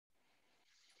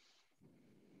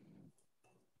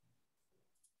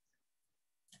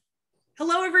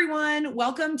Hello, everyone.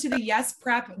 Welcome to the Yes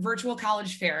Prep Virtual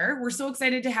College Fair. We're so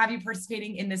excited to have you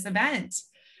participating in this event.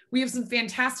 We have some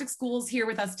fantastic schools here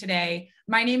with us today.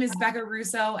 My name is Becca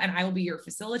Russo, and I will be your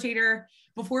facilitator.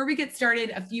 Before we get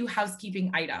started, a few housekeeping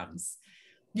items.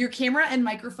 Your camera and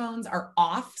microphones are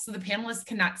off, so the panelists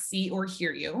cannot see or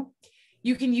hear you.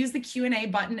 You can use the Q&A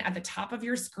button at the top of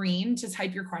your screen to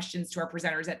type your questions to our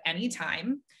presenters at any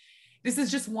time. This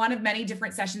is just one of many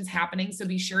different sessions happening, so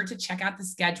be sure to check out the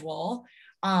schedule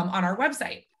on our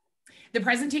website. The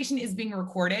presentation is being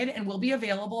recorded and will be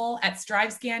available at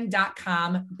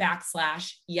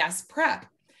strivescan.com/yesprep.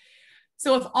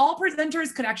 So if all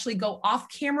presenters could actually go off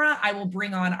camera, I will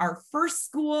bring on our first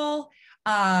school.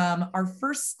 Our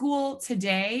first school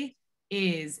today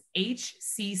is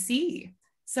HCC.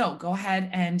 So go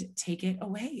ahead and take it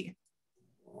away.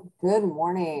 Good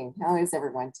morning. How is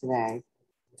everyone today?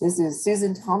 This is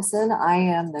Susan Thompson. I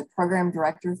am the program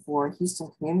director for Houston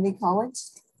Community College,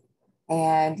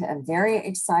 and I'm very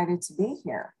excited to be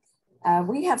here.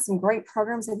 We have some great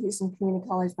programs at Houston Community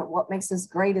College, but what makes us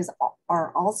great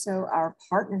are also our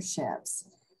partnerships.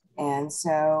 And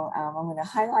so I'm going to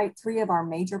highlight three of our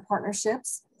major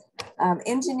partnerships.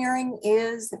 Engineering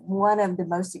is one of the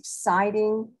most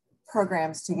exciting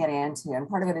programs to get into, and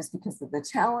part of it is because of the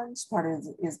challenge, part of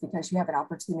it is because you have an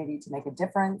opportunity to make a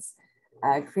difference.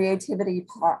 Creativity,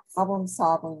 problem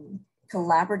solving,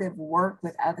 collaborative work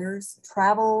with others,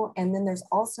 travel, and then there's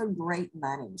also great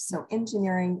money. So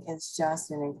engineering is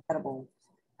just an incredible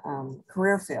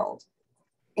career field.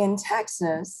 In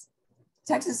Texas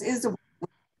is a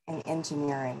in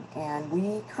engineering, and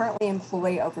we currently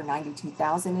employ over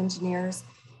 92,000 engineers,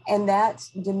 and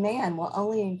that demand will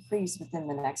only increase within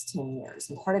the next 10 years.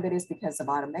 And part of it is because of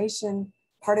automation,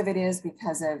 part of it is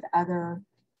because of other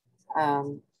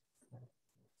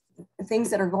things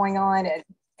that are going on at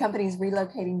companies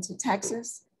relocating to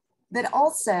Texas, but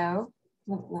also,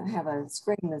 I have a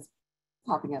screen that's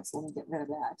popping up, so let me get rid of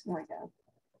that. There we go.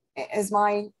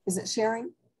 Is it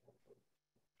sharing?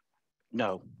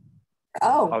 No.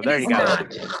 Oh, there you go.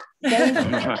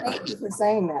 Thank you for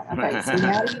saying that. Okay, so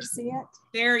now do you see it?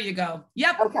 There you go.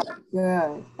 Yep. Okay,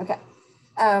 good. Okay.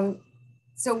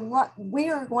 So what we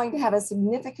are going to have a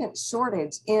significant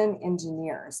shortage in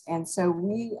engineers. And so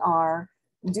we are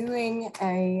doing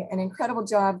an incredible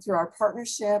job through our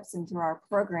partnerships and through our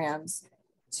programs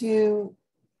to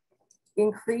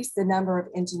increase the number of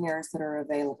engineers that are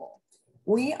available.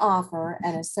 We offer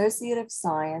an Associate of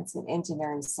Science in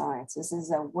Engineering Science. This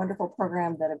is a wonderful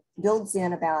program that builds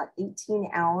in about 18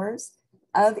 hours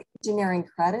of engineering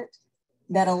credit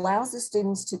that allows the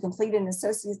students to complete an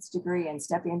associate's degree and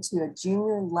step into a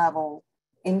junior level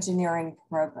engineering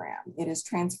program. It is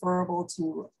transferable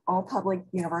to all public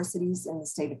universities in the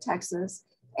state of Texas,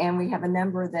 and we have a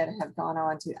number that have gone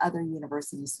on to other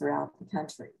universities throughout the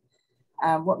country.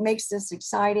 What makes this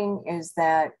exciting is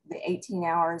that the 18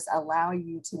 hours allow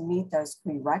you to meet those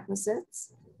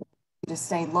prerequisites, to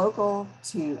stay local,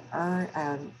 to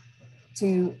earn,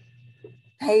 to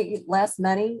pay less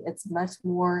money. It's much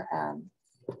more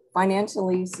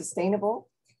financially sustainable,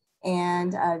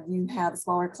 and you have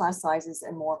smaller class sizes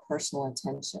and more personal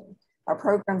attention. Our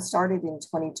program started in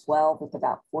 2012 with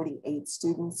about 48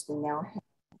 students. We now have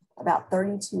about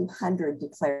 3,200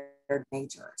 declared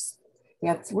majors. We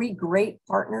have three great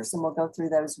partners, and we'll go through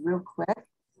those real quick.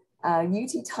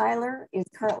 UT Tyler is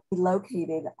currently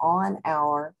located on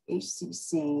our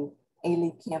HCC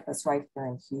A-Leaf campus right here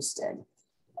in Houston.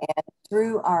 And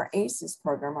through our ACES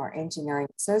program, our Engineering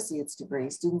Associate's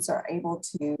degree, students are able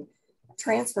to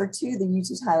transfer to the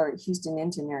UT Tyler Houston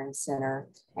Engineering Center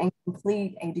and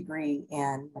complete a degree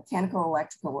in mechanical,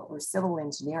 electrical, or civil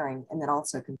engineering, and then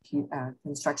also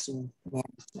construction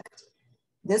management.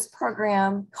 This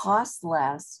program costs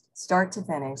less, start to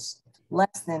finish,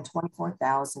 less than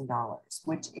 $24,000,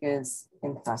 which is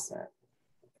impressive.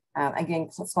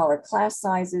 Again, smaller class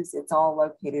sizes, it's all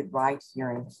located right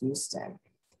here in Houston.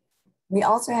 We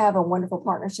also have a wonderful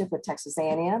partnership with Texas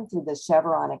A&M through the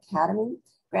Chevron Academy.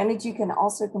 Granted, you can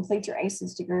also complete your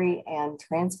ACES degree and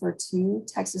transfer to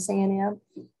Texas A&M,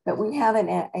 but we have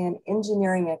an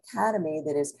engineering academy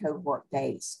that is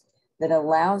cohort-based that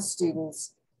allows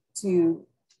students to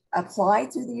apply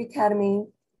through the academy,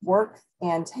 work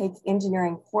and take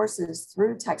engineering courses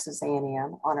through Texas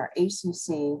A&M on our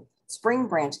HCC Spring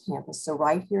Branch campus, so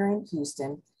right here in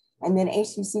Houston. And then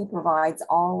HCC provides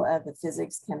all of the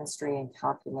physics, chemistry, and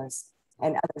calculus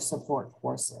and other support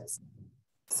courses.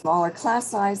 Smaller class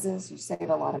sizes, you save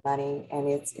a lot of money, and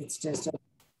it's just a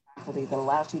faculty that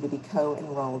allows you to be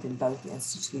co-enrolled in both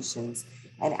institutions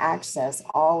and access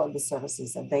all of the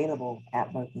services available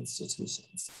at both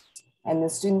institutions. And the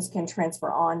students can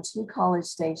transfer on to College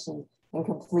Station and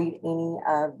complete any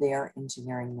of their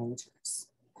engineering majors.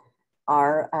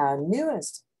 Our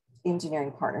newest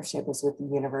engineering partnership is with the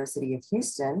University of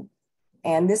Houston.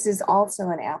 And this is also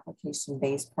an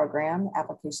application-based program.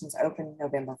 Applications open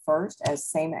November 1st, as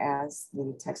same as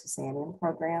the Texas A&M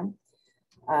program.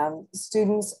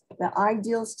 Students, the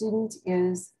ideal student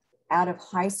is out of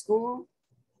high school,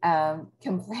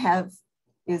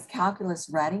 is calculus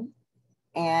ready,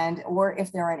 or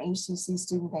if they're an HCC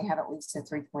student, they have at least a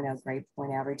 3.0 grade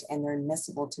point average, and they're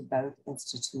admissible to both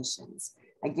institutions.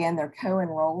 Again, they're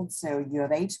co-enrolled, so U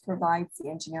of H provides the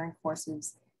engineering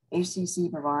courses, HCC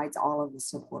provides all of the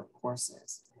support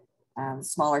courses.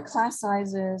 Smaller class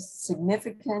sizes,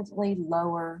 significantly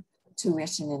lower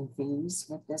tuition and fees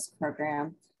with this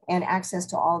program, and access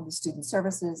to all of the student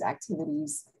services,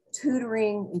 activities,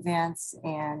 tutoring, events,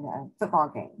 and football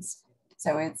games.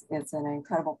 So it's an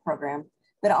incredible program.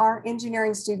 But our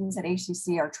engineering students at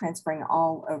HCC are transferring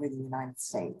all over the United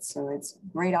States. So it's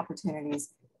great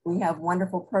opportunities. We have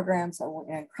wonderful programs, an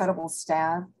incredible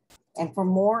staff. And for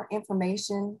more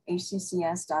information,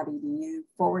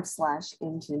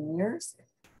 hccs.edu/engineers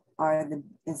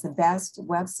is the best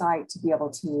website to be able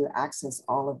to access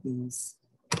all of these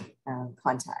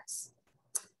contacts.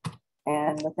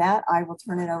 And with that, I will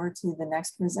turn it over to the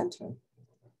next presenter.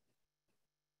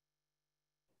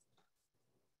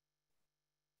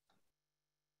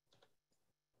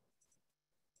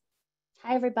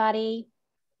 Hi, everybody.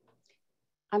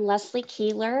 I'm Leslie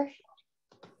Keeler.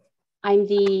 I'm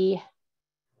the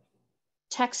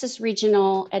Texas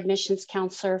Regional Admissions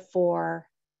Counselor for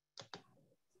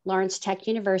Lawrence Tech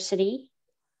University.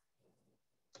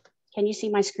 Can you see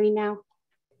my screen now?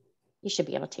 You should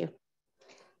be able to.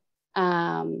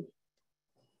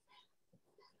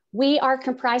 We are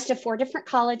comprised of 4 different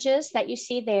colleges that you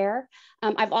see there.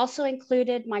 I've also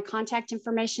included my contact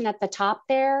information at the top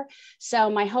there. So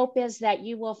my hope is that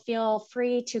you will feel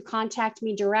free to contact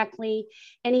me directly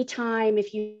anytime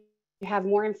if you have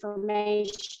more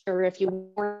information, or if you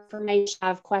want more information,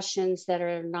 have questions that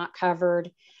are not covered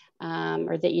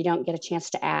or that you don't get a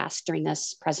chance to ask during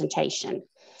this presentation.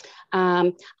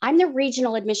 I'm the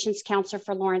Regional Admissions Counselor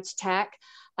for Lawrence Tech.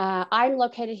 I'm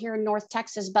located here in North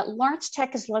Texas, but Lawrence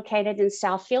Tech is located in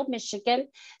Southfield, Michigan.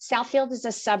 Southfield is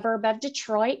a suburb of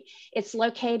Detroit. It's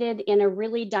located in a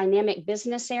really dynamic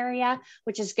business area,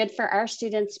 which is good for our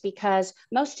students because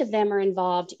most of them are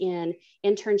involved in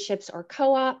internships or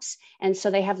co-ops. And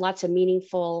so they have lots of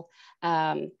meaningful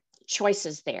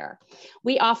choices there.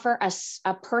 We offer a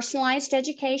personalized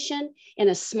education in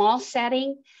a small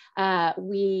setting.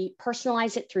 We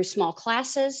personalize it through small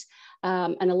classes,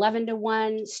 an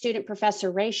 11-to-1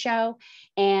 student-professor ratio,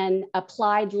 and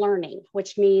applied learning,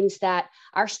 which means that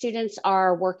our students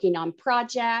are working on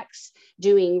projects,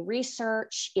 doing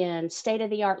research in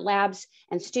state-of-the-art labs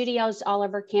and studios all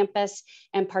over campus,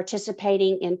 and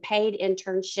participating in paid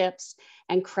internships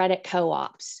and credit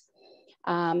co-ops.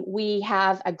 We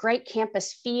have a great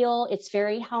campus feel. It's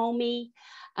very homey.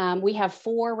 We have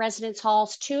 4 residence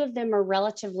halls. 2 of them are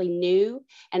relatively new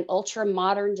and ultra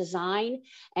modern design.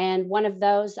 And one of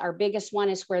those, our biggest one,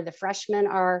 is where the freshmen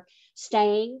are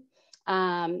staying.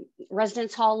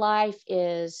 Residence hall life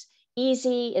is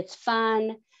easy, it's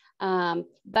fun.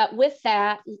 But with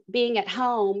that, being at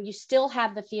home, you still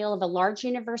have the feel of a large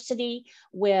university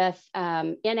with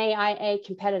NAIA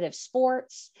competitive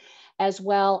sports, as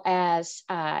well as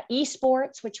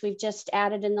esports, which we've just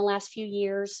added in the last few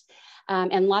years,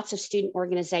 and lots of student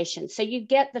organizations. So you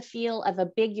get the feel of a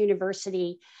big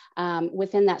university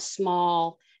within that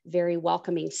small, very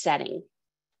welcoming setting.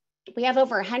 We have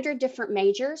over 100 different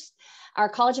majors. Our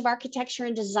College of Architecture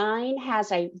and Design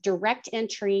has a direct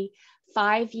entry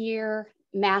 5-year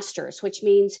master's, which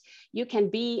means you can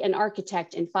be an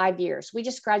architect in 5 years. We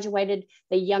just graduated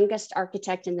the youngest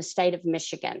architect in the state of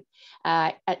Michigan.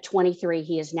 At 23,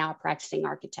 he is now a practicing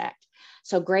architect.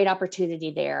 So great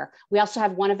opportunity there. We also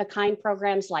have one-of-a-kind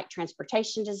programs like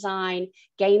transportation design,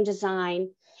 game design.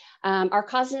 Our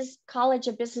College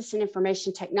of Business and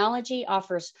Information Technology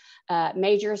offers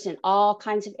majors in all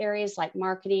kinds of areas like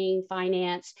marketing,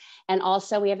 finance, and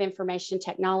also we have information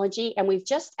technology. And we've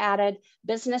just added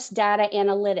business data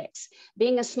analytics.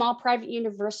 Being a small private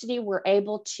university, we're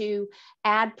able to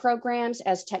add programs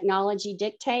as technology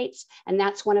dictates. And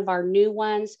that's one of our new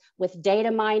ones with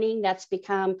data mining. That's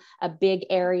become a big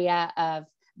area of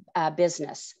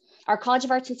business. Our College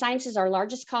of Arts and Sciences is our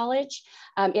largest college.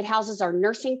 It houses our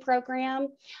nursing program,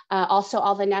 also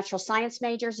all the natural science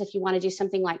majors if you want to do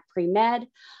something like pre-med,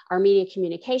 our media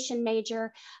communication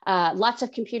major, lots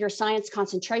of computer science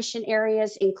concentration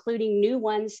areas, including new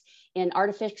ones in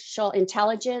artificial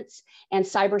intelligence and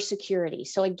cybersecurity.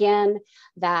 So again,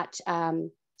 that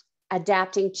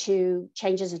adapting to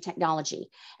changes in technology.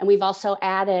 And we've also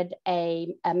added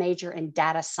a major in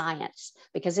data science,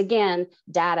 because again,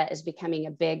 data is becoming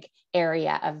a big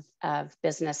area of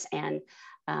business and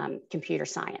computer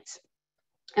science.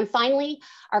 And finally,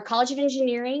 our College of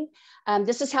Engineering.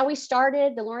 This is how we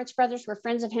started. The Lawrence brothers were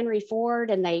friends of Henry Ford,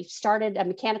 and they started a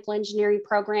mechanical engineering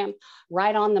program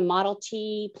right on the Model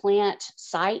T plant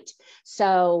site.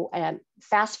 So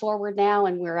fast forward now,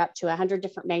 and we're up to 100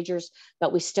 different majors,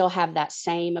 but we still have that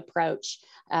same approach,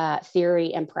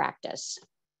 theory and practice.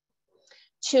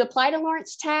 To apply to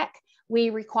Lawrence Tech, we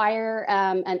require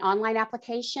an online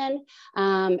application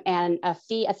and a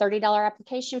fee, a $30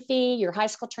 application fee, your high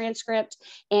school transcript,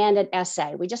 and an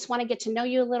essay. We just want to get to know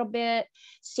you a little bit,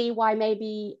 see why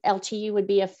maybe LTU would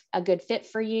be a good fit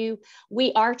for you.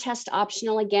 We are test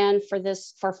optional again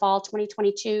for fall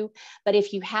 2022, but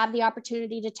if you have the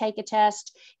opportunity to take a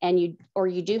test and you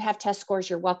do have test scores,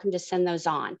 you're welcome to send those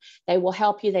on. They will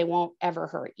help you. They won't ever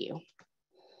hurt you.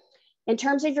 In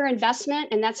terms of your investment,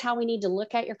 and that's how we need to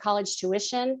look at your college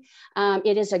tuition,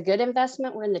 it is a good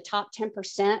investment. We're in the top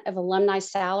 10% of alumni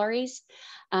salaries.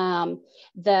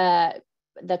 The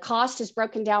cost is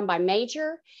broken down by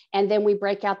major, and then we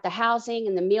break out the housing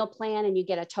and the meal plan, and you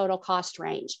get a total cost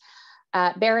range.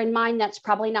 Bear in mind, that's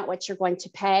probably not what you're going to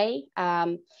pay.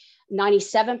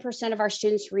 97% of our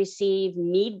students receive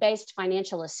need-based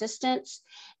financial assistance,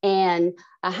 and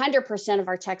 100% of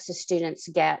our Texas students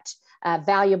get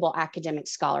valuable academic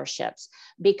scholarships.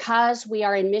 Because we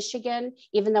are in Michigan,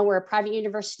 even though we're a private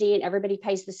university and everybody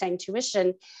pays the same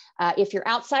tuition, if you're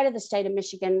outside of the state of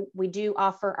Michigan, we do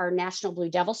offer our National Blue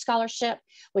Devil Scholarship,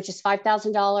 which is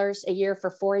 $5,000 a year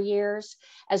for 4 years,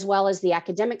 as well as the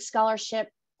academic scholarship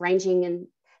ranging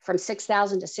from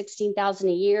 $6,000 to $16,000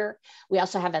 a year. We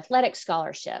also have athletic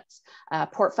scholarships,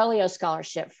 portfolio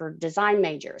scholarship for design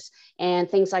majors, and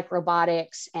things like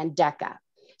robotics and DECA.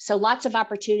 So lots of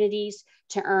opportunities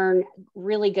to earn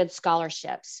really good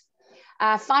scholarships.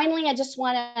 Finally, I just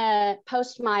want to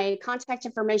post my contact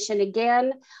information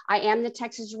again. I am the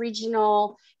Texas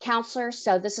Regional Counselor,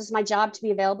 so this is my job to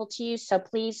be available to you. So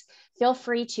please feel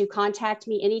free to contact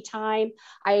me anytime.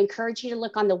 I encourage you to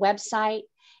look on the website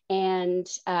and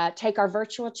take our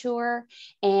virtual tour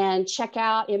and check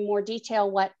out in more detail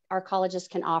what our colleges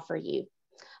can offer you.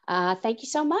 Thank you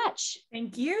so much.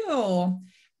 Thank you.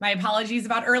 My apologies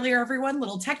about earlier, everyone,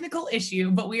 little technical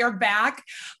issue, but we are back.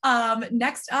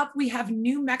 Next up, we have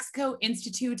New Mexico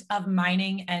Institute of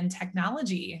Mining and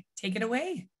Technology. Take it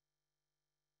away.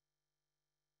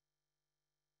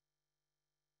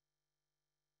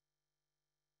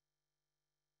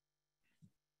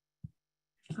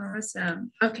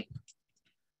 Awesome. Okay.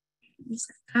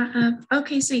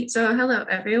 Okay, sweet. So hello,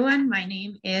 everyone. My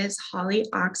name is Holly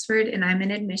Oxford, and I'm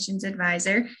an admissions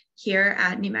advisor here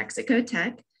at New Mexico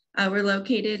Tech. We're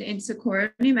located in Socorro,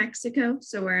 New Mexico,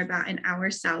 so we're about an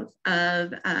hour south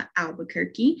of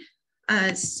Albuquerque.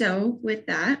 So with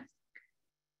that,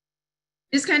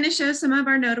 this kind of shows some of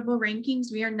our notable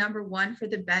rankings. We are #1 for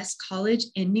the best college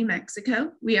in New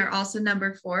Mexico. We are also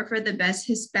 #4 for the best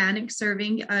Hispanic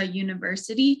serving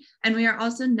university. And we are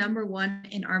also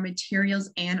 #1 in our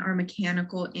materials and our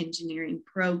mechanical engineering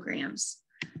programs.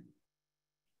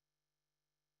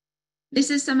 This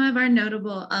is some of our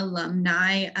notable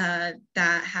alumni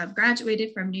that have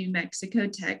graduated from New Mexico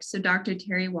Tech. So Dr.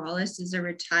 Terry Wallace is a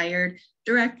retired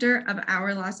director of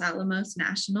our Los Alamos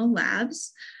National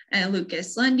Labs.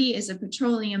 Lucas Lundy is a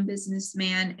petroleum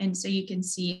businessman. And so you can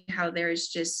see how there's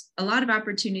just a lot of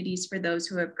opportunities for those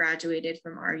who have graduated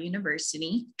from our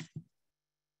university.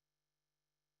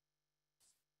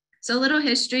 So a little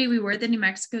history, we were the New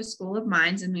Mexico School of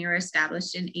Mines, and we were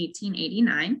established in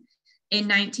 1889. In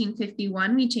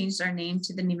 1951, we changed our name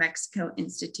to the New Mexico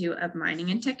Institute of Mining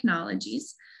and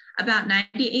Technologies. About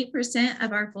 98%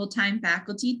 of our full-time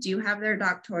faculty do have their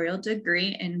doctoral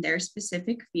degree in their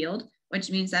specific field, which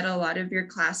means that a lot of your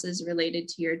classes related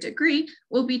to your degree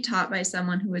will be taught by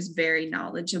someone who is very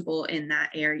knowledgeable in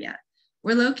that area.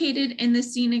 We're located in the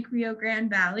scenic Rio Grande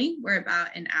Valley. We're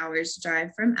about an hour's drive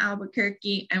from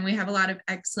Albuquerque, and we have a lot of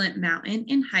excellent mountain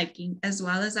and hiking, as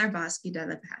well as our Bosque del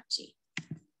Apache.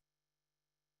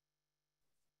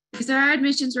 These are our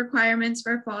admissions requirements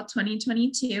for fall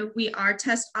 2022. We are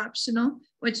test optional,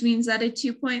 which means that a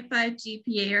 2.5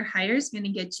 GPA or higher is going to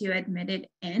get you admitted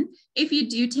in. If you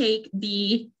do take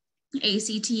the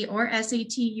ACT or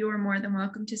SAT, you are more than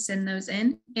welcome to send those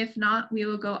in. If not, we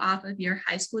will go off of your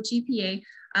high school GPA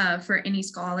for any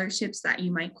scholarships that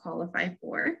you might qualify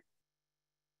for.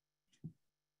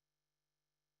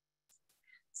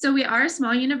 So we are a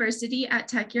small university. At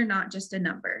Tech, you're not just a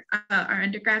number. Our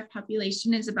undergrad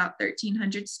population is about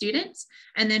 1,300 students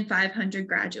and then 500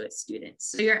 graduate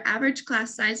students. So your average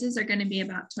class sizes are going to be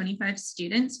about 25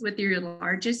 students, with your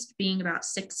largest being about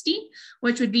 60,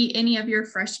 which would be any of your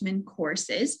freshman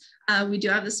courses. We do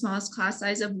have the smallest class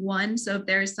size of 1. So if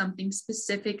there is something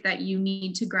specific that you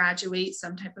need to graduate,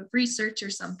 some type of research or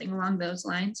something along those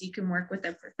lines, you can work with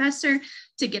a professor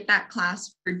to get that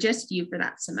class for just you for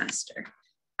that semester.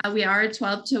 We are a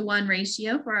 12-to-1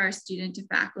 ratio for our student to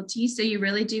faculty, so you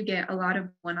really do get a lot of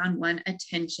one-on-one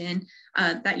attention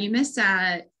that you miss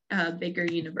at bigger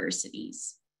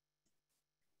universities.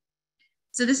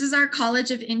 So this is our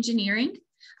College of Engineering.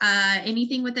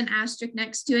 Anything with an asterisk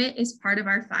next to it is part of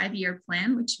our 5-year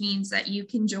plan, which means that you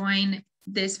can join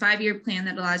this 5-year plan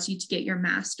that allows you to get your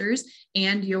master's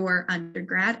and your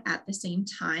undergrad at the same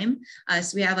time.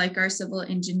 So we have like our civil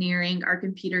engineering, our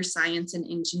computer science and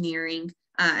engineering,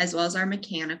 as well as our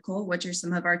mechanical, which are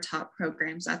some of our top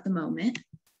programs at the moment.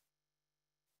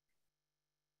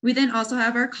 We then also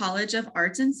have our College of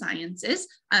Arts and Sciences.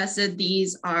 So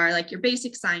these are like your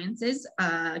basic sciences,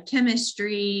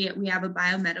 chemistry, we have a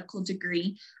biomedical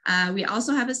degree. We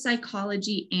also have a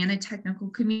psychology and a technical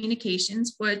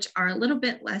communications, which are a little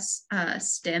bit less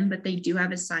STEM, but they do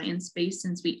have a science base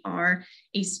since we are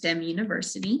a STEM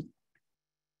university.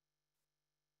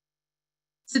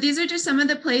 So these are just some of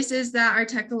the places that our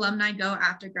Tech alumni go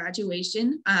after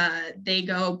graduation. They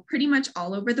go pretty much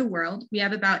all over the world. We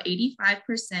have about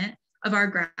 85% of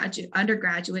our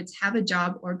undergraduates have a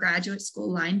job or graduate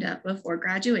school lined up before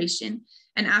graduation.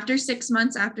 And after 6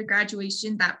 months after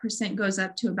graduation, that percent goes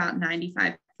up to about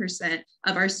 95%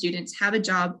 of our students have a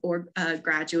job or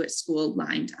graduate school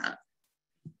lined up.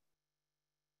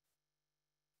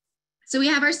 So we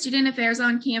have our student affairs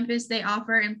on campus. They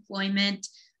offer employment,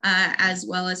 as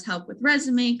well as help with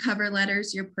resume, cover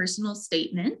letters, your personal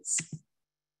statements.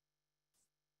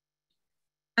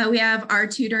 We have our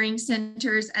tutoring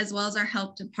centers as well as our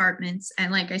help departments.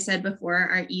 And like I said before,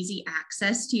 our easy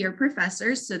access to your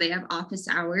professors. So they have office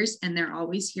hours and they're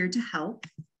always here to help.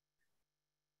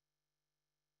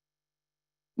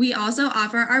 We also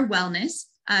offer our wellness.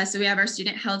 So we have our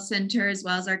student health center as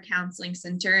well as our counseling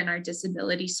center and our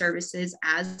disability services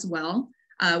as well.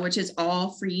 Which is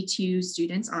all free to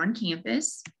students on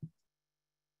campus.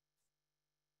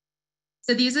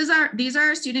 So these are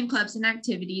our student clubs and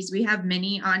activities. We have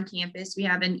many on campus. We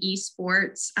have an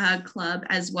esports club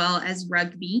as well as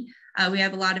rugby. We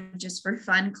have a lot of just for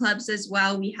fun clubs as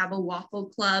well. We have a waffle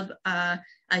club, a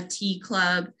tea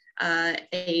club,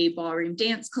 a ballroom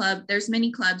dance club. There's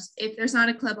many clubs. If there's not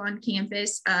a club on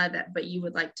campus, but you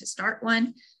would like to start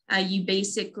one, you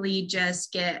basically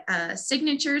just get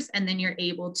signatures and then you're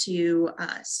able to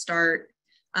start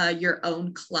your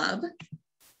own club.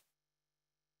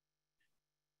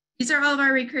 These are all of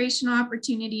our recreational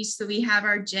opportunities. So we have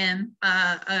our gym,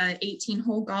 a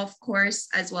 18-hole golf course,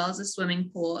 as well as a swimming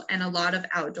pool and a lot of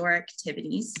outdoor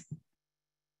activities.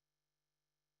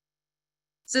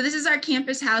 So this is our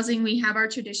campus housing. We have our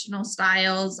traditional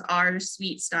styles, our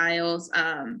suite styles,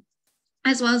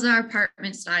 as well as our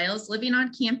apartment styles. Living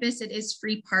on campus, it is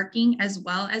free parking as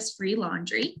well as free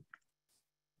laundry.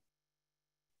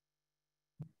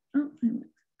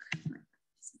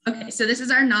 Okay, so this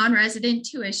is our non-resident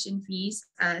tuition fees.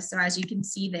 So as you can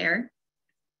see there,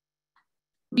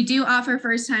 we do offer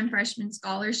first-time freshman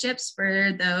scholarships.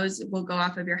 For those, we'll go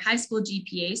off of your high school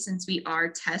GPA since we are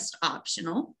test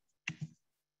optional.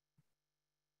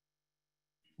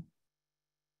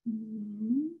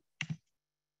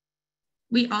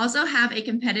 We also have a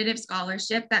competitive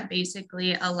scholarship that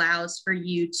basically allows for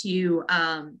you to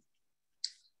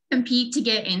compete to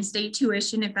get in-state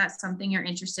tuition. If that's something you're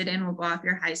interested in, we'll go off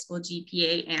your high school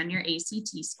GPA and your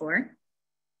ACT score.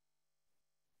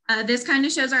 This kind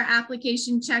of shows our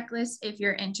application checklist if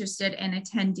you're interested in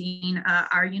attending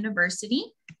our university.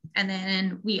 And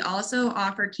then we also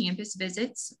offer campus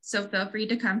visits. So feel free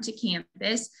to come to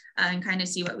campus and kind of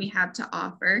see what we have to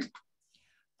offer.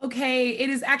 Okay, it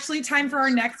is actually time for our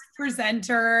next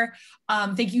presenter.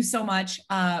 Thank you so much.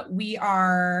 We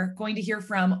are going to hear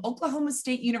from Oklahoma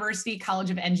State University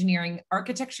College of Engineering,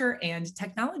 Architecture, and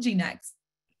Technology next.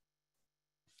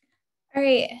 All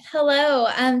right, hello.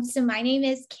 So my name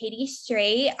is Katie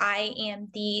Stray. I am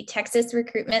the Texas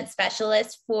Recruitment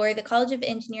Specialist for the College of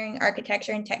Engineering,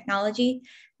 Architecture, and Technology.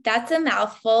 That's a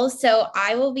mouthful, so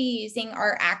I will be using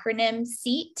our acronym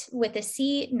SEAT with a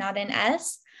C, not an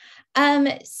S.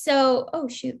 Oh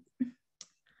shoot.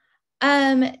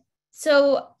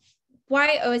 So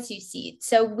why OSU Seed?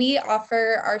 So we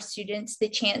offer our students the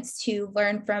chance to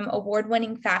learn from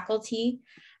award-winning faculty,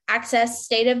 access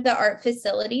state-of-the-art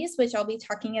facilities, which I'll be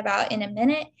talking about in a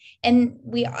minute, and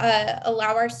we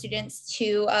allow our students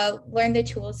to learn the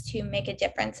tools to make a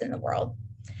difference in the world.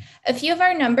 A few of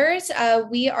our numbers,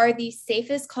 we are the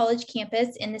safest college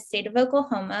campus in the state of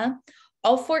Oklahoma.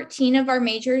 All 14 of our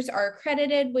majors are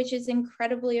accredited, which is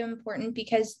incredibly important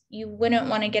because you wouldn't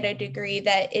want to get a degree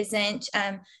that isn't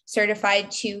certified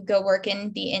to go work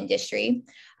in the industry.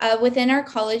 Within our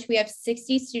college, we have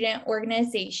 60 student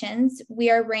organizations. We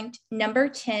are ranked number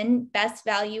 10 Best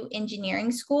Value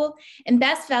Engineering School, and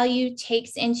Best Value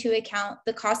takes into account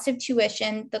the cost of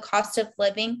tuition, the cost of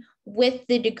living, with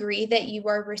the degree that you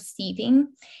are receiving.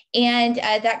 And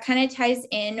that kind of ties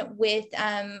in with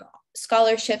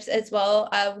scholarships as well.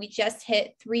 We just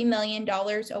hit $3 million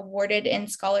awarded in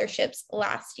scholarships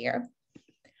last year.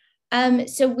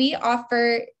 So we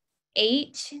offer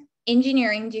 8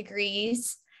 engineering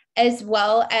degrees, as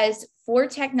well as 4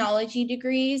 technology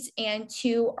degrees and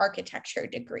 2 architecture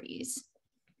degrees.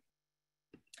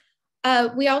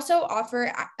 We also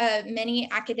offer many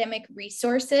academic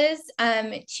resources.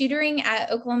 Tutoring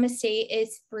at Oklahoma State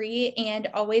is free and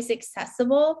always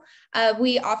accessible.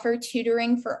 We offer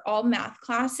tutoring for all math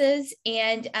classes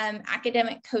and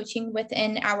academic coaching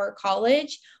within our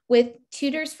college with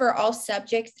tutors for all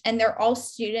subjects, and they're all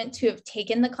students who have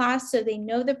taken the class, so they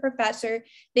know the professor,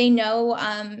 they know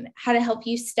how to help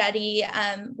you study.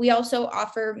 We also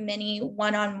offer many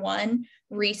one-on-one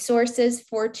resources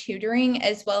for tutoring,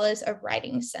 as well as a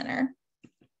writing center.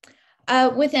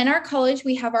 Within our college,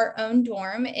 we have our own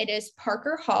dorm. It is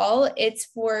Parker Hall. It's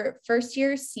for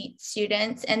first-year SEAT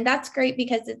students, and that's great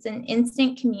because it's an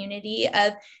instant community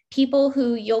of people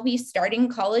who you'll be starting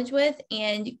college with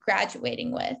and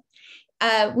graduating with.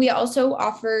 We also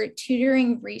offer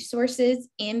tutoring resources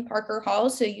in Parker Hall,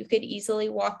 so you could easily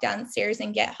walk downstairs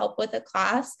and get help with a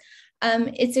class.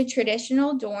 It's a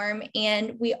traditional dorm,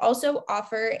 and we also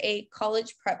offer a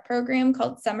college prep program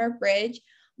called Summer Bridge,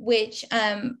 which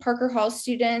Parker Hall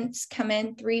students come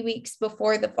in 3 weeks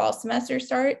before the fall semester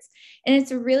starts. And it's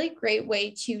a really great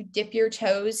way to dip your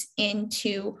toes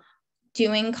into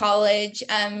doing college.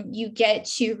 You get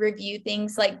to review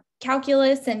things like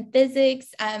calculus and physics,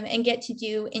 and get to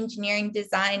do engineering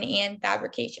design and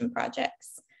fabrication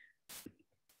projects.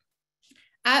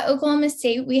 At Oklahoma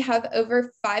State, we have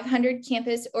over 500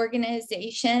 campus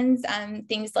organizations,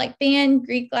 things like band,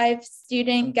 Greek life,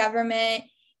 student government,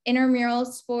 intramural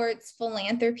sports,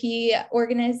 philanthropy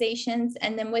organizations.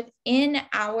 And then within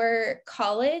our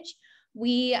college,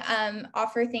 we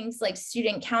offer things like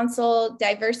student council,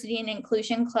 diversity and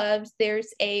inclusion clubs.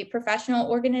 There's a professional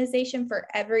organization for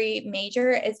every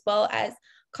major, as well as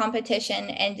competition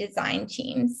and design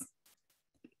teams.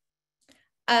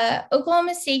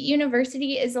 Oklahoma State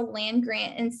University is a land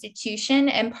grant institution,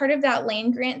 and part of that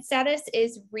land grant status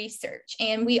is research.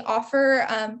 And we offer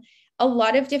a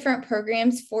lot of different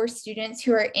programs for students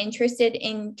who are interested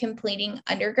in completing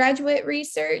undergraduate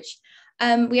research.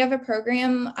 We have a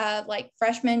program like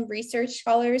freshman research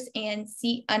scholars and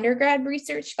SEAT undergrad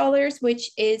research scholars,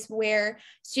 which is where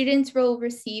students will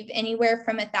receive anywhere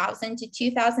from $1,000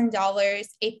 to $2,000,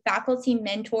 a faculty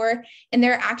mentor, and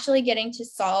they're actually getting to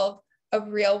solve a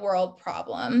real world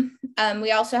problem.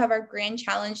 We also have our Grand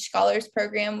Challenge Scholars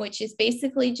Program, which is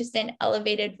basically just an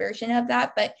elevated version of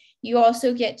that, but you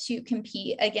also get to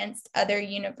compete against other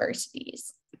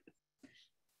universities.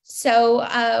 So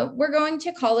we're going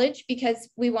to college because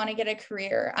we want to get a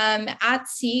career. At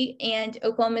SEAT and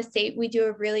Oklahoma State, we do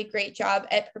a really great job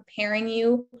at preparing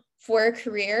you for a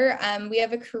career. We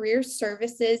have a career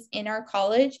services in our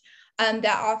college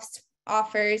that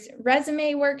offers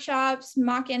resume workshops,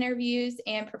 mock interviews,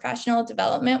 and professional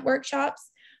development workshops.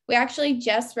 We actually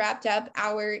just wrapped up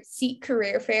our SEAT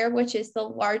Career Fair, which is the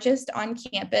largest on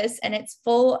campus, and it's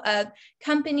full of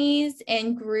companies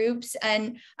and groups.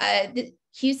 And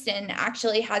Houston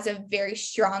actually has a very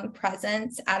strong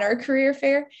presence at our career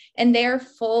fair, and they're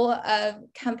full of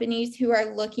companies who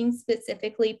are looking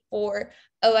specifically for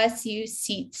OSU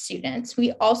SEAT students.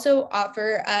 We also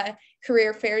offer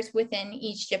career fairs within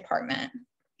each department.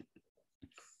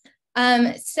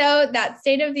 So that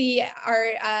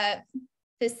state-of-the-art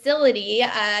facility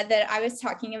that I was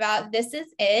talking about, this is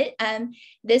it.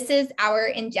 This is our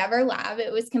Endeavor Lab.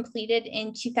 It was completed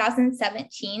in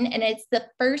 2017, and it's the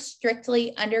first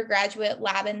strictly undergraduate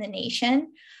lab in the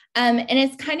nation. And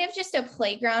it's kind of just a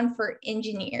playground for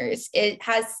engineers. It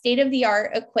has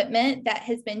state-of-the-art equipment that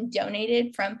has been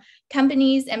donated from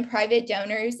companies and private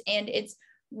donors, and it's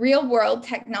real world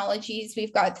technologies.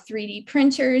 We've got 3D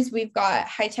printers, we've got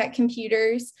high-tech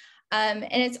computers, and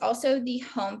it's also the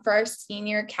home for our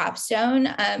senior capstone.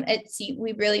 At SEAT,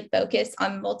 we really focus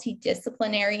on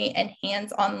multidisciplinary and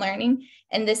hands-on learning,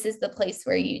 and this is the place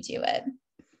where you do it.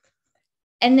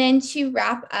 And then to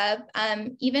wrap up,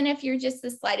 even if you're just the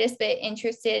slightest bit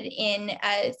interested in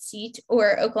SEAT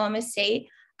or Oklahoma State,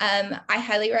 I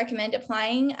highly recommend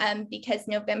applying because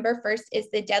November 1st is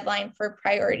the deadline for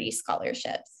priority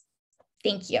scholarships.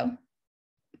 Thank you.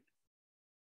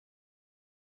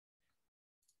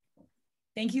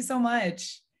 Thank you so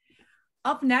much.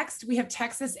 Up next, we have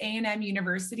Texas A&M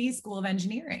University School of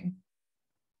Engineering.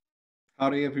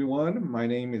 Howdy, everyone. My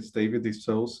name is David De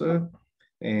Souza,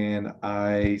 and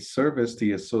I serve as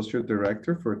the Associate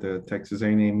Director for the Texas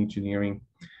A&M Engineering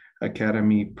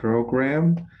Academy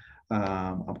program.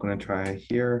 I'm going to try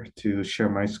here to share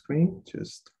my screen.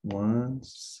 Just 1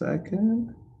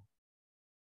 second.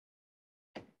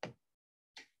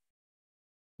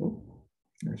 Oh,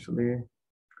 actually,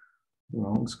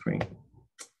 wrong screen.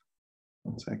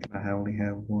 1 second. I only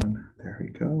have one. There we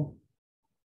go.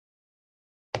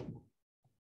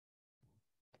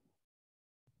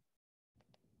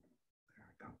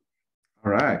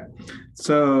 All right.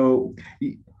 So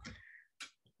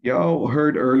y'all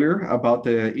heard earlier about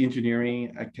the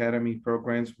Engineering Academy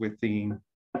programs within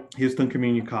Houston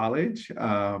Community College.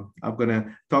 I'm going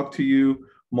to talk to you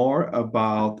more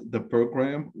about the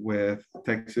program with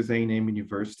Texas A&M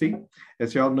University.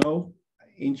 As y'all know,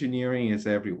 engineering is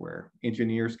everywhere.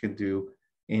 Engineers can do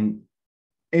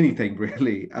anything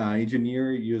really.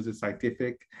 Engineer uses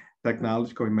scientific,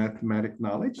 technological, and mathematical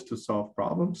knowledge to solve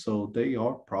problems, so they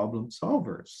are problem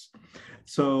solvers.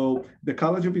 So the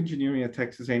College of Engineering at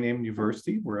Texas A&M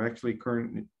University, we're actually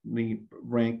currently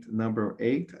ranked number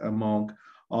 8 among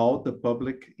all the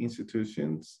public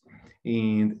institutions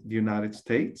in the United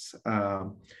States.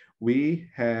 We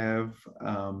have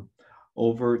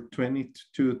over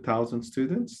 22,000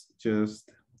 students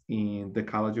just in the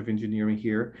College of Engineering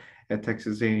here at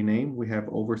Texas A&M. We have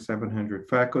over 700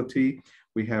 faculty.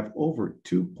 We have over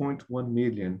 2.1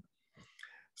 million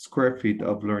square feet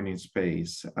of learning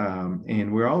space.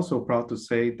 And we're also proud to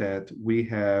say that we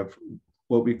have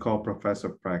what we call professor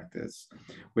practice.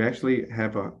 We actually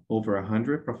have over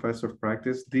 100 professor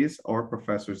practice. These are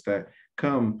professors that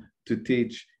come to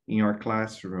teach in our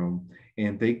classroom,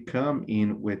 and they come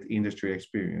in with industry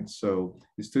experience. So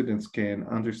the students can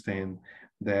understand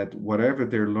that whatever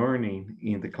they're learning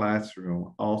in the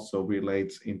classroom also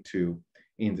relates into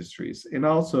industries. And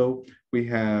also we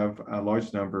have a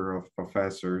large number of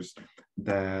professors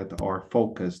that are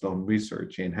focused on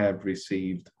research and have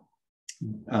received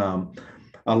a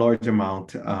large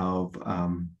amount of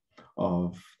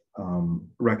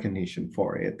recognition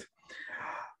for it.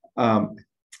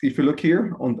 If you look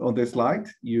here on this slide,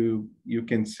 you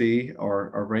can see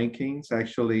our rankings.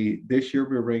 Actually, this year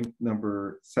we ranked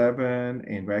number 7,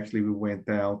 and we went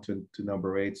down to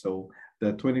number 8. So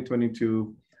the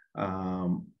 2022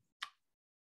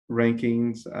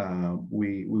 rankings,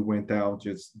 we went down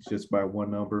just by 1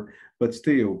 number, but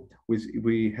still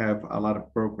we have a lot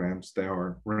of programs that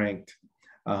are ranked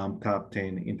top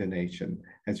 10 in the nation.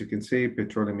 As you can see,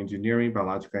 petroleum engineering,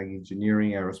 biological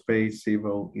engineering, aerospace,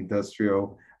 civil,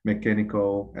 industrial,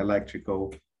 mechanical,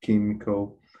 electrical,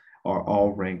 chemical are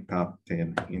all ranked top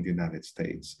 10 in the United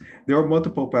States. There are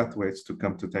multiple pathways to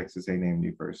come to Texas A&M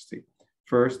University.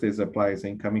 First is apply as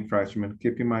incoming freshman.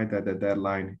 Keep in mind that the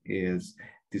deadline is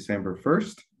December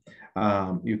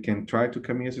 1st. You can try to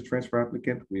come in as a transfer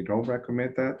applicant. We don't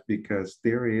recommend that because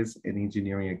there is an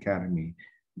engineering academy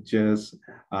just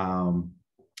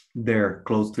there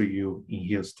close to you in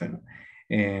Houston.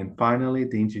 And finally,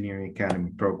 the Engineering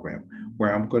Academy program,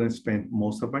 where I'm going to spend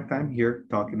most of my time here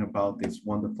talking about this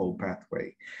wonderful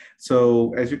pathway.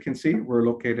 So as you can see, we're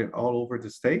located all over the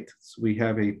state. So we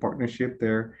have a partnership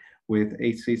there with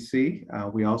HCC.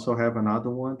 We also have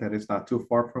another one that is not too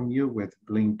far from you with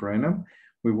Bling Brenham.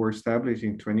 We were established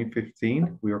in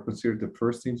 2015. We are considered the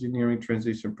first engineering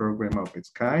transition program of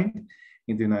its kind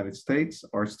in the United States.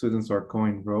 Our students are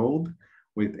co-enrolled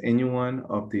with any one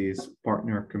of these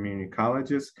partner community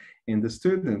colleges, and the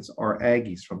students are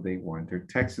Aggies from day one. They're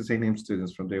Texas A&M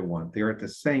students from day one. They're at the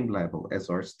same level as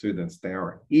our students that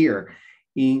are here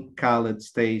in College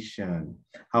Station.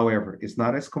 However, it's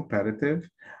not as competitive.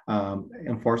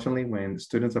 Unfortunately, when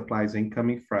students apply as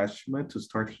incoming freshmen to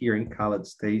start here in College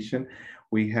Station,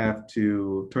 we have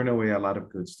to turn away a lot of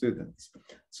good students.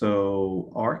 So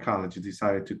our college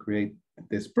decided to create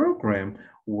this program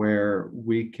where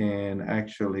we can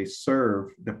actually serve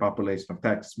the population of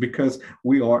Texas because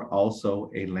we are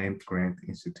also a land grant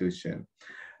institution.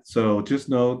 So just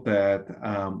know that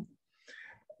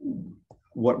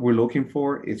what we're looking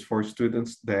for is for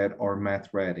students that are math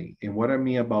ready. And what I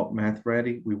mean about math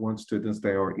ready, we want students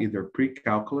that are either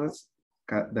pre-calculus,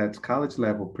 that's college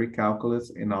level pre-calculus,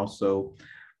 and also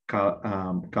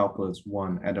calculus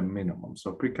 1 at a minimum.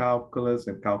 So pre-calculus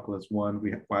and calculus 1,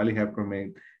 we highly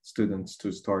recommend students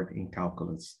to start in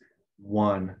calculus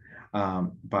 1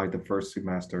 by the first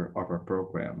semester of our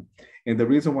program. And the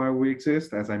reason why we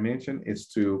exist, as I mentioned, is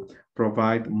to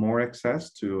provide more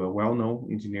access to a well-known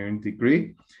engineering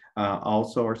degree.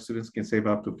 Also, our students can save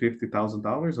up to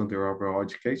 $50,000 on their overall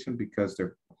education because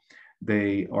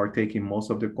they are taking most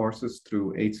of the courses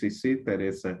through HCC. That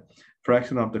is a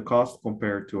fraction of the cost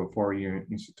compared to a four-year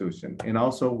institution. And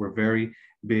also, we're very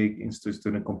big into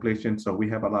student completion. So we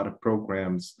have a lot of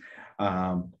programs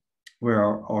where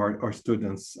our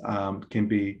students can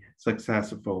be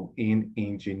successful in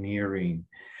engineering.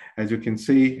 As you can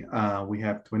see, we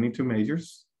have 22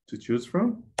 majors to choose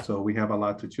from. So we have a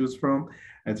lot to choose from.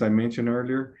 As I mentioned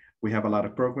earlier, we have a lot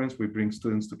of programs. We bring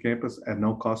students to campus at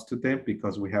no cost to them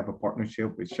because we have a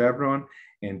partnership with Chevron,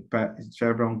 and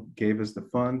Chevron gave us the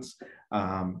funds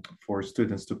for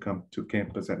students to come to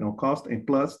campus at no cost. And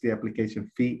plus the application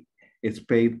fee is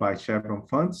paid by Chevron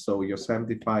funds. So your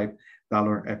 $75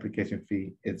 application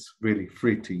fee, it's really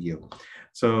free to you.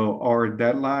 So our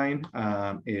deadline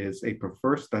is April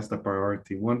 1st. That's the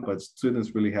priority one, but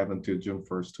students really have until June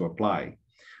 1st to apply.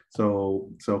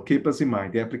 So keep us in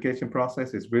mind. The application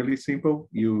process is really simple.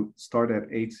 You start at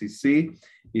HCC.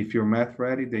 If you're math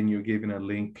ready, then you're given a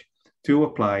link to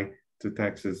apply to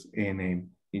Texas A&M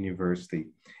University.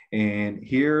 And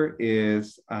here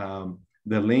is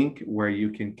the link where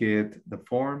you can get the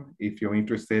form if you're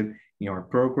interested in our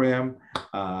program.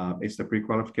 It's the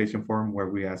pre-qualification form where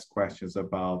we ask questions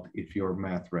about if you're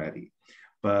math ready.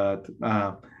 But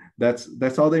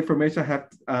that's all the information I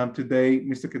have today.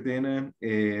 Mr. Cadena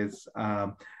is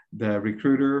the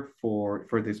recruiter for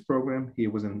this program. He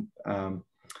wasn't,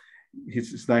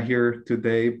 he's not here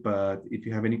today, but if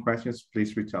you have any questions,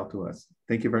 please reach out to us.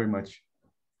 Thank you very much.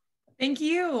 Thank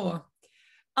you.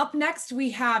 Up next,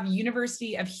 we have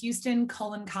University of Houston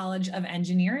Cullen College of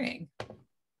Engineering.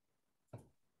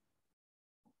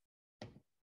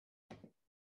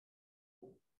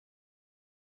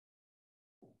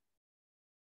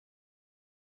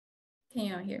 Can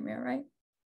you all hear me all right?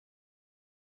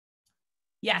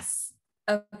 Yes.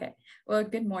 Okay. Well,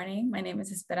 good morning. My name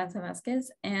is Esperanza Vasquez,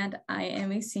 and I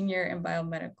am a senior in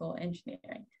biomedical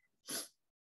engineering.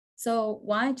 So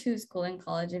why choose Cullen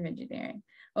College of Engineering?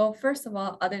 Well, first of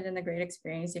all, other than the great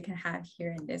experience you can have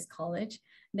here in this college,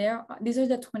 these are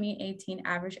the 2018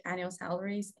 average annual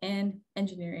salaries in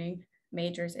engineering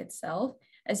majors itself.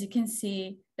 As you can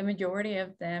see, the majority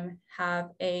of them have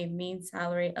a mean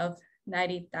salary of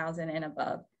 $90,000 and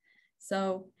above.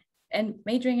 So, and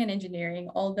majoring in engineering,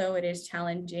 although it is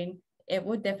challenging, it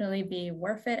would definitely be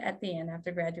worth it at the end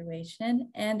after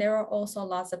graduation. And there are also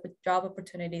lots of job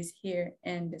opportunities here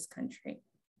in this country.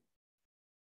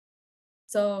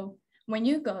 So when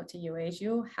you go to UH,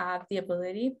 you have the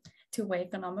ability to weigh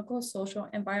economical, social,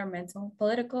 environmental,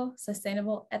 political,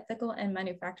 sustainable, ethical, and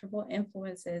manufacturable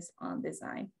influences on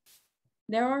design.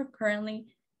 There are currently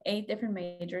 8 different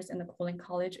majors in the Cullen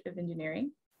College of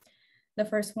Engineering. The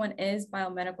first one is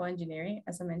biomedical engineering.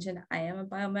 As I mentioned, I am a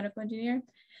biomedical engineer.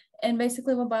 And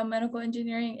basically what biomedical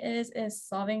engineering is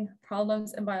solving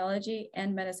problems in biology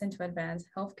and medicine to advance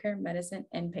healthcare, medicine,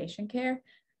 and patient care.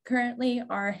 Currently,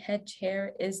 our head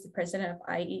chair is the president of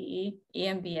IEE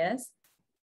EMBS.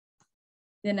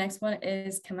 The next one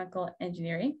is chemical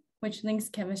engineering, which links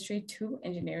chemistry to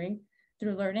engineering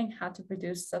through learning how to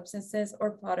produce substances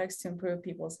or products to improve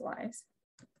people's lives.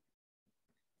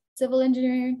 Civil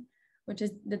engineering, which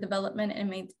is the development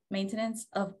and maintenance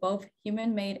of both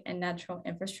human-made and natural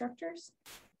infrastructures.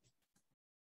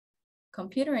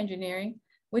 Computer engineering,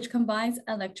 which combines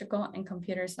electrical and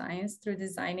computer science through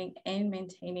designing and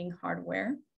maintaining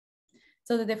hardware.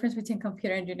 So the difference between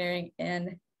computer engineering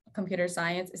and computer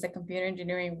science is that computer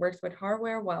engineering works with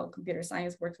hardware while computer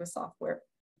science works with software.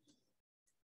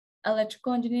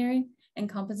 Electrical engineering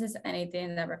encompasses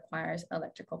anything that requires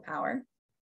electrical power.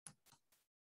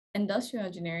 Industrial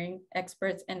engineering,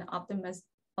 experts in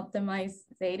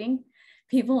optimizing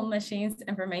people, machines,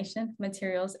 information,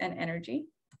 materials, and energy.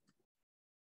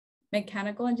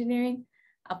 Mechanical engineering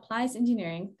applies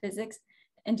engineering, physics,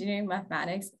 engineering,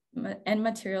 mathematics, and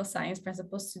material science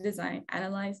principles to design,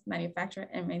 analyze, manufacture,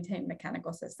 and maintain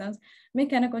mechanical systems.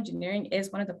 Mechanical engineering is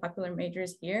one of the popular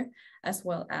majors here, as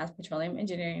well as petroleum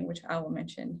engineering, which I will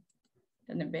mention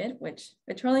in a bit, which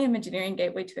petroleum engineering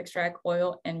gateway to extract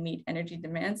oil and meet energy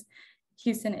demands.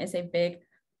 Houston is a big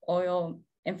oil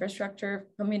infrastructure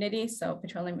community. So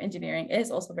petroleum engineering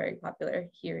is also very popular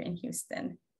here in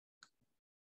Houston.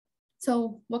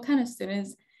 So what kind of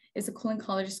students is the Cullen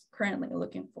College currently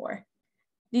looking for?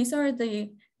 These are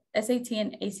the SAT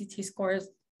and ACT scores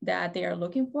that they are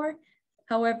looking for.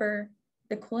 However,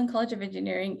 the Cullen College of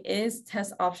Engineering is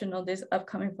test optional this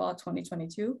upcoming fall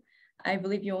 2022. I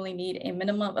believe you only need a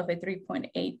minimum of a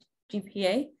 3.8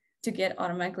 GPA to get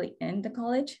automatically in the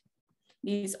college.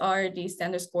 These are the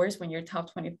standard scores when you're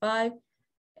top 25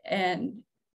 and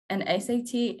an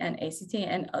SAT and ACT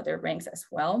and other ranks as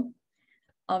well.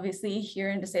 Obviously, here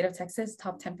in the state of Texas,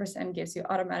 top 10% gives you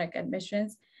automatic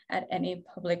admissions at any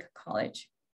public college.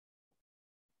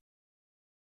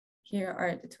 Here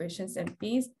are the tuitions and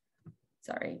fees.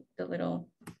 Sorry,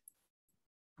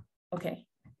 okay.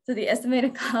 So the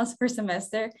estimated cost per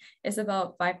semester is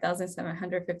about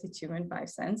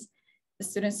 $5,752.05. The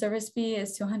student service fee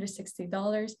is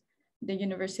 $260. The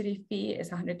university fee is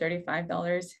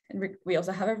 $135. And we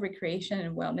also have a recreation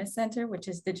and wellness center, which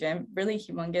is the gym, really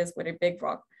humongous with a big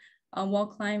rock wall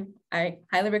climb. I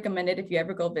highly recommend it if you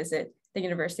ever go visit the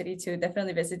university to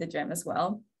definitely visit the gym as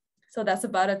well. So that's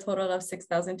about a total of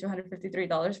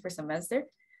 $6,253 per semester.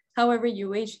 However,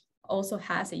 UH also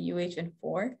has a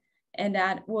UH&4, and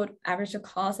that would average the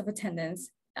cost of attendance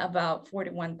about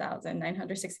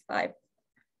 $41,965,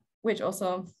 which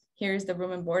also here's the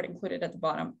room and board included at the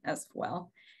bottom as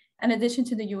well. In addition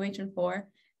to the UH&4,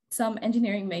 some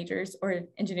engineering majors or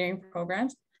engineering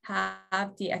programs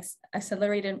have the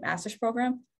accelerated master's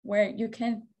program where you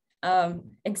can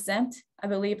exempt, I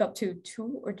believe, up to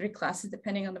 2 or 3 classes,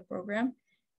 depending on the program,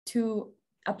 to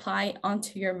apply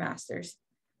onto your master's.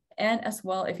 And as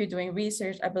well, if you're doing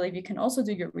research, I believe you can also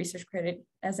do your research credit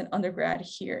as an undergrad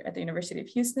here at the University of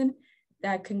Houston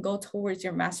that can go towards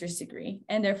your master's degree.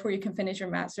 And therefore you can finish your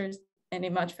master's in a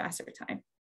much faster time.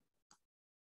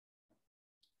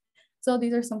 So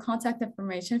these are some contact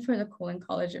information for the Cullen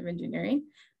College of Engineering.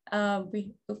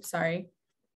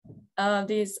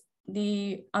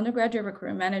 The undergraduate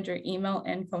recruitment manager email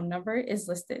and phone number is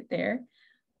listed there.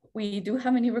 We do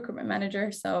have a new recruitment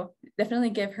manager, so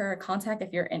definitely give her a contact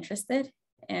if you're interested.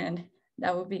 And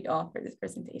that will be all for this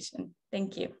presentation.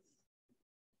 Thank you.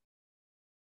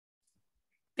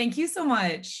 Thank you so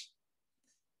much.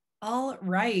 All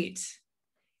right.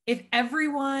 If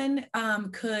everyone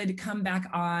could come back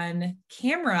on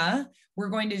camera, we're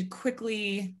going to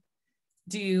quickly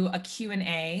do a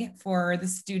Q&A for the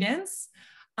students.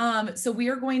 So we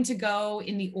are going to go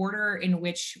in the order in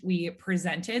which we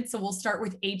presented. So we'll start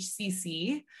with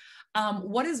HCC.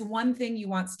 What is one thing you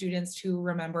want students to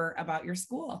remember about your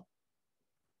school?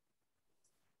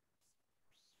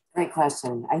 Great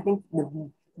question. I think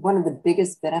one of the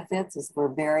biggest benefits is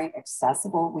we're very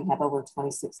accessible. We have over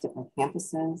 26 different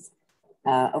campuses,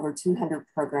 over 200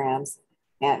 programs,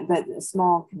 but a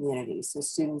small community. So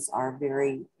students are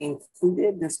very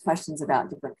included. There's questions about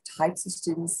different types of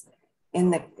students in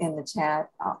the chat.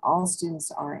 All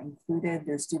students are included.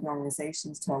 There's student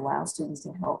organizations to allow students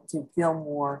to help to feel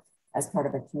more as part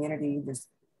of a community. There's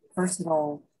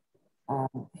personal,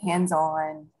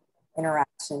 hands-on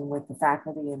interaction with the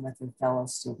faculty and with their fellow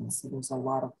students. So there's a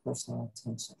lot of personal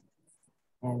attention.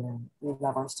 And we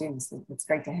love our students. It's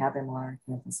great to have them on our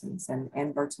campuses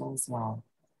and virtual as well.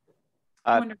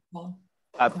 Wonderful.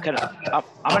 I'm going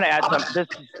to add something. This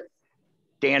is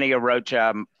Danny Arocha,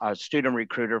 I'm a student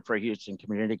recruiter for Houston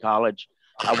Community College.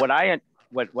 What I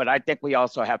think we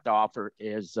also have to offer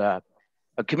is a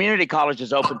community college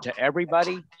is open to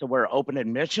everybody. So we're open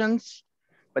admissions,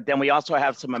 but then we also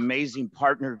have some amazing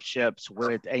partnerships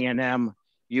with A&M,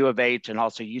 U of H, and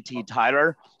also UT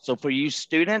Tyler. So for you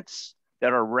students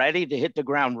that are ready to hit the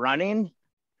ground running,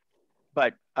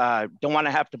 but don't want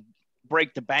to have to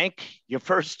break the bank your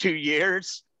first 2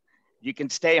 years, you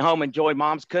can stay home, enjoy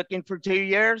mom's cooking for 2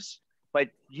 years, but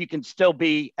you can still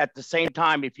be at the same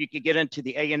time. If you could get into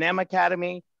the A&M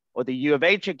Academy or the U of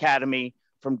H Academy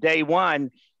from day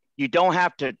one, you don't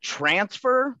have to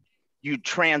transfer, you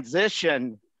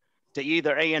transition to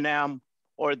either A&M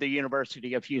or the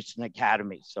University of Houston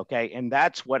Academies, okay? And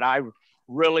that's what I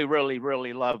really, really,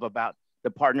 really love about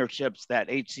the partnerships that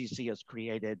HCC has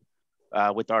created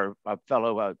with our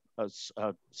fellow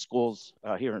schools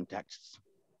here in Texas.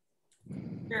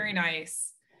 Very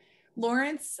nice.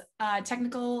 Lawrence,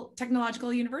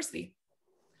 Technological University.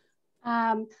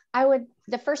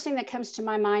 The first thing that comes to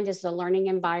my mind is the learning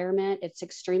environment. It's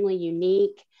extremely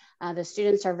unique. The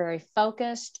students are very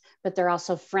focused, but they're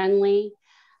also friendly.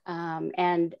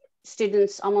 And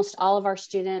students, almost all of our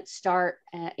students start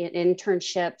in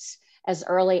internships as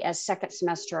early as second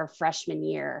semester of freshman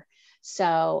year.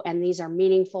 So, and these are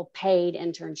meaningful paid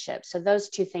internships. So those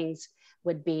two things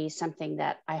would be something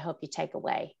that I hope you take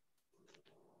away.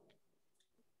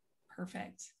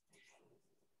 Perfect.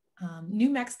 New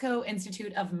Mexico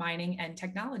Institute of Mining and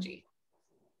Technology.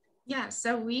 Yeah,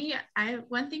 so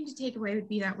one thing to take away would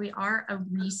be that we are a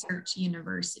research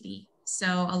university.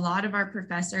 So a lot of our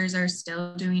professors are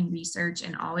still doing research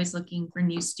and always looking for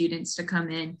new students to come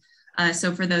in.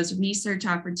 So for those research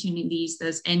opportunities,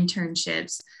 those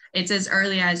internships, it's as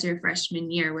early as your freshman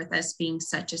year. With us being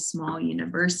such a small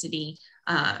university,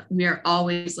 we are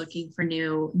always looking for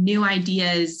new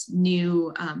ideas,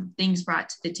 new things brought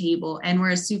to the table. And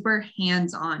we're a super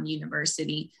hands-on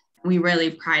university. We really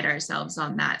pride ourselves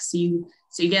on that. So you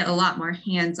get a lot more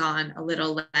hands-on, a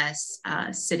little less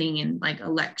sitting in like a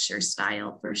lecture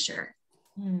style for sure.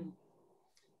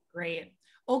 Great.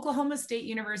 Oklahoma State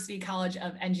University College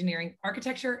of Engineering,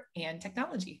 Architecture, and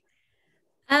Technology.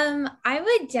 I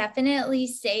would definitely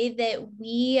say that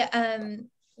we,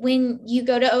 when you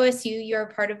go to OSU, you're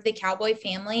a part of the Cowboy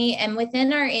family. And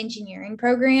within our engineering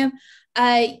program,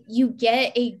 you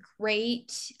get a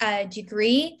great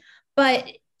degree,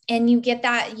 and you get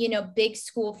that, big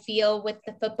school feel with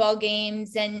the football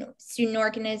games and student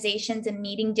organizations and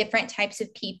meeting different types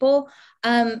of people.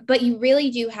 But you really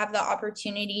do have the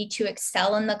opportunity to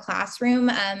excel in the classroom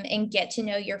and get to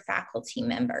know your faculty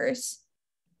members.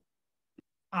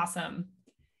 Awesome.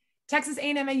 Texas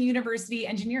A&M University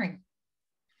Engineering.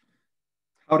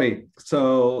 Howdy.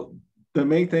 So the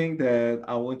main thing that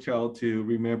I want y'all to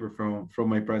remember from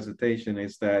my presentation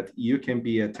is that you can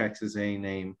be a Texas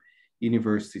A&M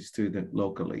university student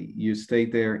locally. You stay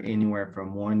there anywhere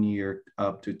from 1 year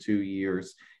up to 2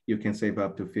 years. You can save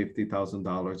up to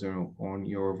 $50,000 on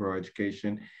your overall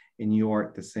education, and you are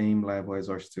at the same level as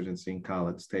our students in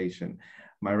College Station.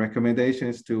 My recommendation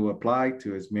is to apply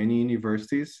to as many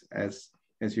universities as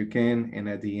you can, and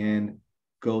at the end,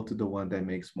 go to the one that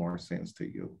makes more sense to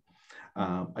you.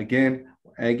 Again,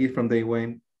 Aggie from day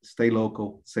one, stay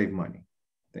local, save money.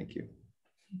 Thank you.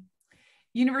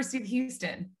 University of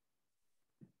Houston.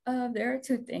 There are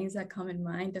two things that come in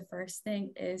mind. The first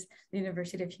thing is the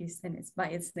University of Houston is by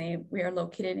its name. We are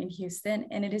located in Houston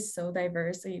and it is so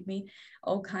diverse. So you meet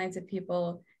all kinds of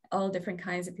people, all different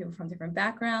kinds of people from different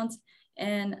backgrounds.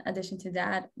 And in addition to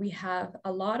that, we have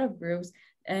a lot of groups,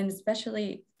 and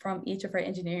especially from each of our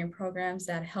engineering programs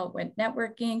that help with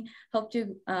networking, help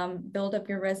you build up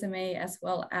your resume, as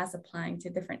well as applying to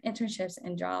different internships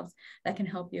and jobs that can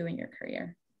help you in your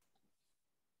career.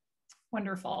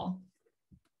 Wonderful.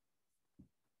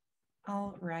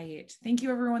 All right. Thank you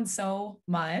everyone so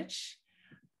much.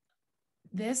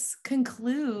 This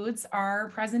concludes our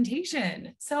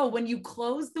presentation. So when you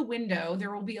close the window,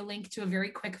 there will be a link to a very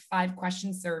quick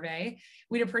 5-question survey.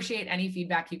 We'd appreciate any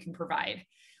feedback you can provide.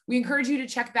 We encourage you to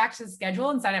check back to the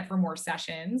schedule and sign up for more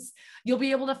sessions. You'll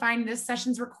be able to find this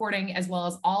session's recording as well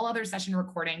as all other session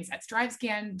recordings at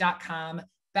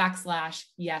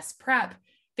strivescan.com/yesprep.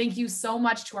 Thank you so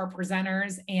much to our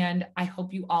presenters, and I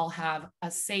hope you all have a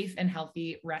safe and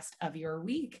healthy rest of your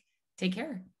week. Take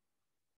care.